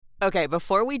Okay,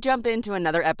 before we jump into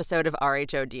another episode of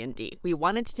RHO D&D, we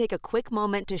wanted to take a quick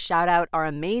moment to shout out our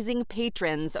amazing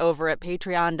patrons over at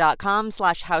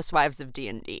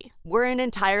patreon.com/housewivesofdnd. We're an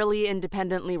entirely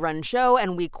independently run show,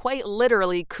 and we quite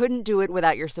literally couldn't do it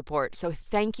without your support. So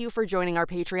thank you for joining our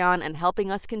Patreon and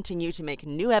helping us continue to make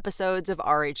new episodes of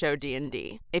RHO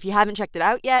D&D. If you haven't checked it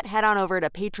out yet, head on over to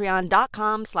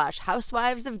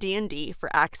patreon.com/housewivesofdnd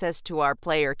for access to our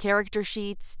player character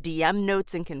sheets, DM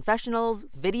notes and confessionals,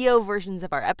 video versions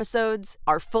of our episodes,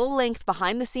 our full-length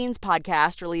behind-the-scenes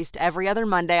podcast released every other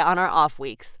Monday on our off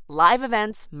weeks, live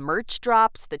events, merch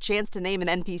drops, the chance to name an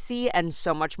NPC, and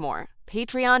so much more.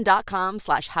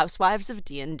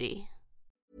 Patreon.com/housewivesofdnd.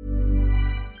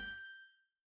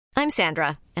 I'm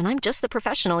Sandra, and I'm just the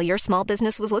professional your small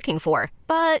business was looking for.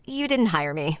 But you didn't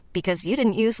hire me because you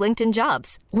didn't use LinkedIn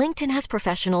Jobs. LinkedIn has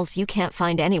professionals you can't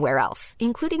find anywhere else,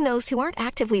 including those who aren't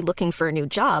actively looking for a new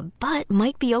job, but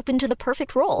might be open to the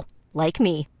perfect role, like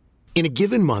me. In a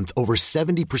given month, over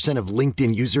 70% of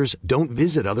LinkedIn users don't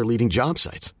visit other leading job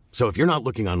sites. So if you're not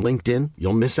looking on LinkedIn,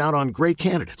 you'll miss out on great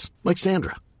candidates, like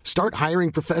Sandra. Start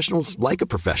hiring professionals like a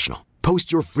professional.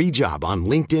 Post your free job on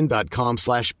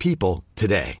linkedin.com/people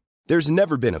today. There's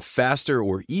never been a faster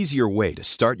or easier way to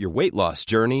start your weight loss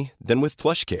journey than with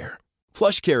PlushCare.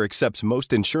 PlushCare accepts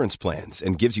most insurance plans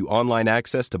and gives you online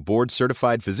access to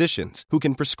board-certified physicians who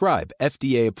can prescribe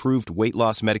FDA-approved weight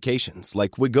loss medications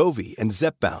like Wegovy and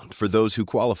Zepbound for those who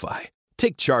qualify.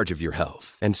 Take charge of your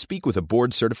health and speak with a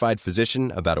board-certified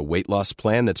physician about a weight loss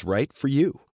plan that's right for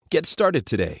you. Get started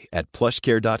today at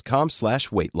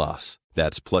plushcare.com/weight loss.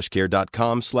 That's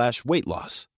plushcare.com/weight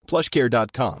loss.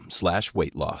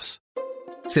 plushcare.com/weight loss.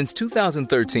 Since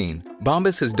 2013,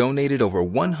 Bombas has donated over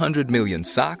 100 million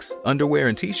socks, underwear,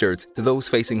 and T-shirts to those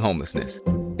facing homelessness.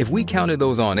 If we counted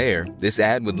those on air, this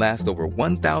ad would last over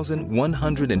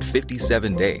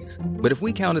 1,157 days. But if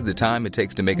we counted the time it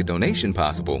takes to make a donation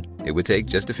possible, it would take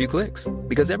just a few clicks.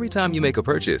 Because every time you make a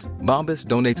purchase, Bombas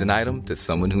donates an item to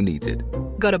someone who needs it.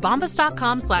 Go to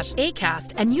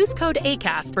bombas.com/ACAST and use code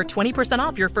ACAST for 20%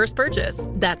 off your first purchase.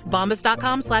 That's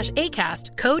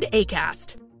bombas.com/ACAST, code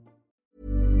ACAST.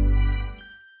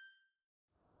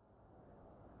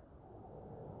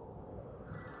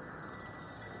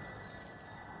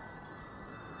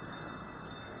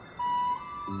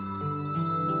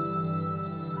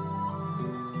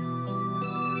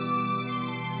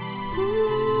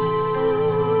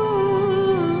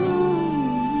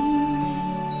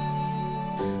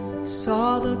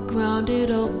 Saw the ground, it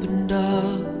opened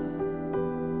up.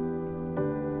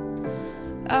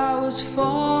 I was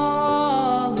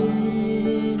falling.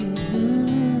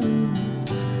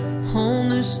 Whole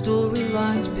new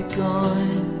storylines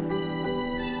begun.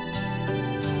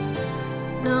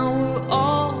 Now we're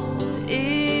all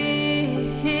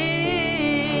in,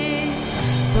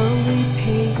 but we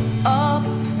paid a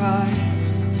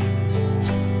price.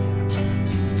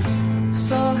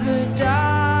 Saw her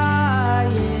die.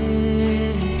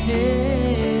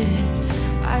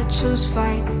 I chose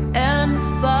fight and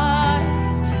flight.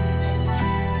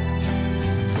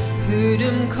 Heard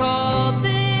him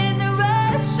calling, the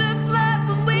rush of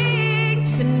flapping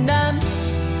wings, and I'm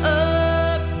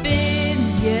up in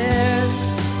the air.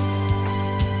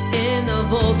 In the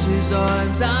vulture's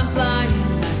arms, I'm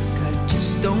flying like I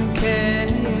just don't care.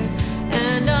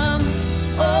 And I'm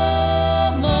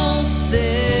almost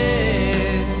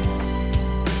there.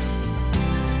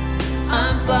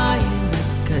 I'm flying,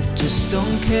 just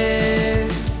don't care.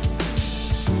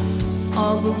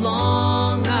 All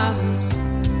along I was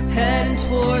heading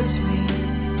towards me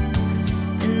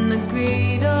in the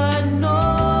great unknown.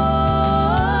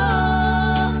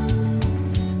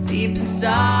 Deep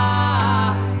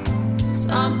inside,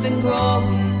 something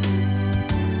growing.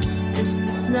 Is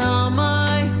this now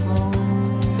my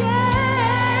home? Yeah.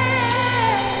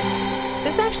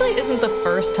 This actually isn't the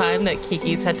first time that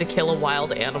Kiki's had to kill a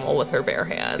wild animal with her bare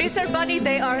hands. Mr. Bunny,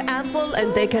 they are ample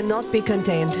and they cannot be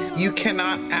contained. You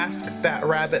cannot ask that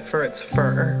rabbit for its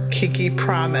fur. Kiki,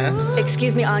 promise.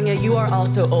 Excuse me, Anya, you are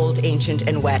also old, ancient,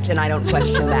 and wet, and I don't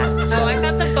question that. So. Oh, I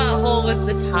thought the butthole was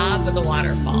the top of the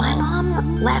waterfall. My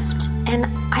mom left, and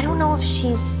I don't know if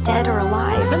she's dead or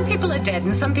alive. Some people are dead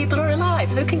and some people are alive.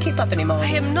 Who can keep up anymore?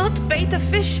 I am not beta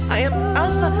fish. I am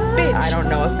alpha bitch. I don't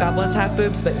know if goblins have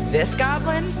boobs, but this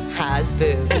goblin has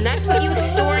boobs. And that's what you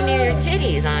store near your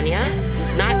titties, Anya.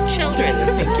 Not children.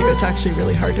 Thank you. It's actually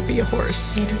really hard to be a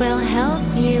horse. It will help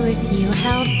you if you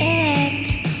help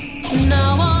it.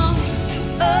 Now I'm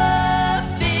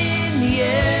up in the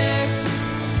air.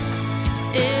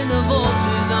 In the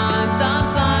vulture's arms,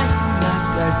 I'm flying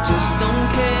like I just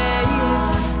don't care.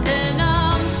 And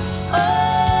I'm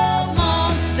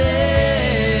almost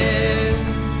there.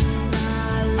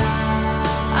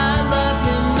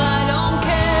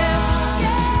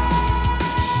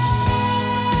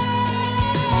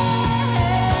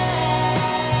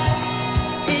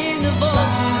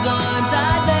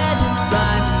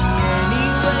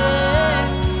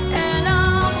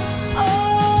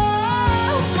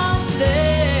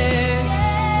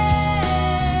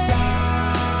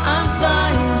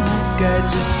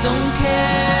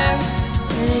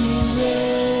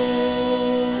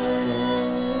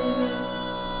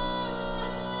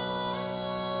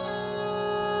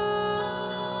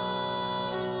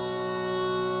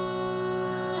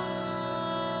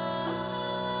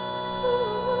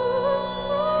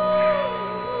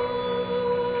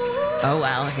 Oh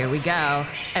well, here we go.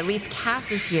 At least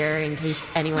Cass is here in case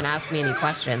anyone asks me any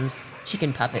questions. She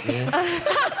can puppet me.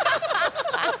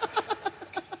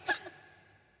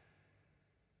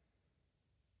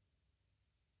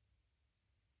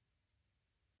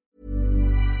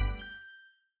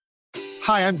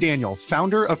 Hi, I'm Daniel,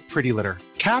 founder of Pretty Litter.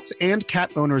 Cats and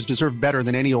cat owners deserve better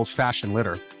than any old-fashioned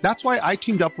litter. That's why I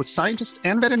teamed up with scientists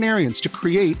and veterinarians to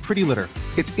create Pretty Litter.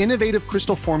 Its innovative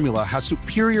crystal formula has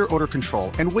superior odor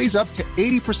control and weighs up to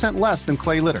 80% less than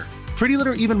clay litter. Pretty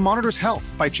Litter even monitors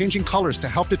health by changing colors to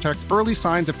help detect early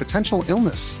signs of potential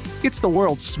illness. It's the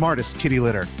world's smartest kitty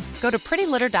litter. Go to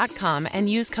prettylitter.com and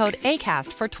use code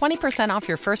ACAST for 20% off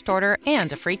your first order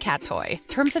and a free cat toy.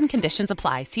 Terms and conditions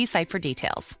apply. See site for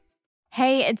details.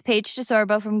 Hey, it's Paige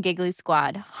DeSorbo from Giggly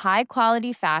Squad. High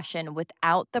quality fashion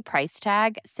without the price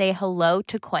tag. Say hello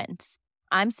to Quince.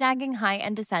 I'm snagging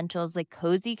high-end essentials like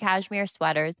cozy cashmere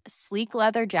sweaters, sleek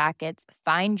leather jackets,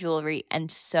 fine jewelry,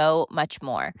 and so much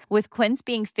more. With Quince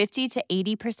being 50 to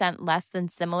 80% less than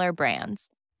similar brands.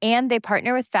 And they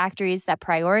partner with factories that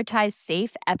prioritize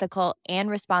safe, ethical, and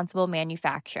responsible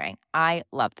manufacturing. I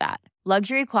love that.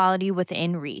 Luxury quality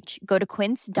within reach. Go to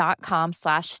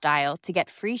quince.com/style to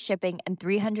get free shipping and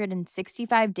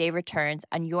 365-day returns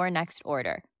on your next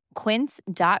order.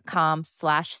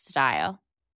 Quince.com/style.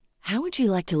 How would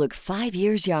you like to look 5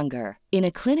 years younger? In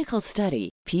a clinical study,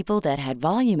 people that had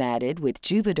volume added with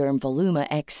Juvederm Voluma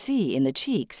XC in the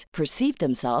cheeks perceived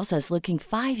themselves as looking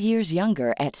 5 years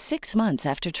younger at 6 months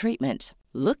after treatment.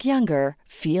 Look younger,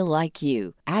 feel like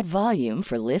you. Add volume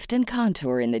for lift and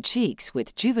contour in the cheeks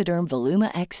with Juvederm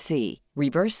Voluma XC.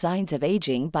 Reverse signs of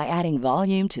aging by adding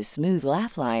volume to smooth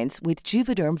laugh lines with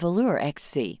Juvederm Volure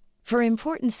XC. For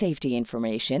important safety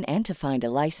information and to find a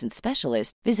licensed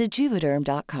specialist, visit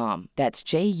Juvederm.com. That's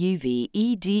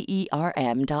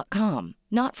JUVEDERM.com.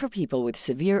 Not for people with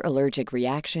severe allergic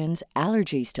reactions,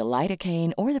 allergies to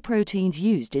lidocaine, or the proteins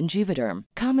used in Juvederm.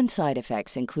 Common side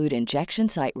effects include injection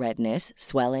site redness,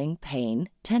 swelling, pain,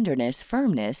 tenderness,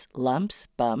 firmness, lumps,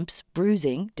 bumps,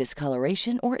 bruising,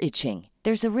 discoloration, or itching.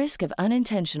 There's a risk of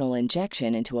unintentional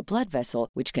injection into a blood vessel,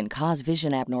 which can cause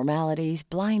vision abnormalities,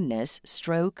 blindness,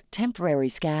 stroke, temporary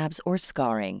scabs, or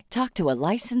scarring. Talk to a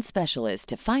licensed specialist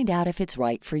to find out if it's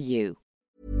right for you.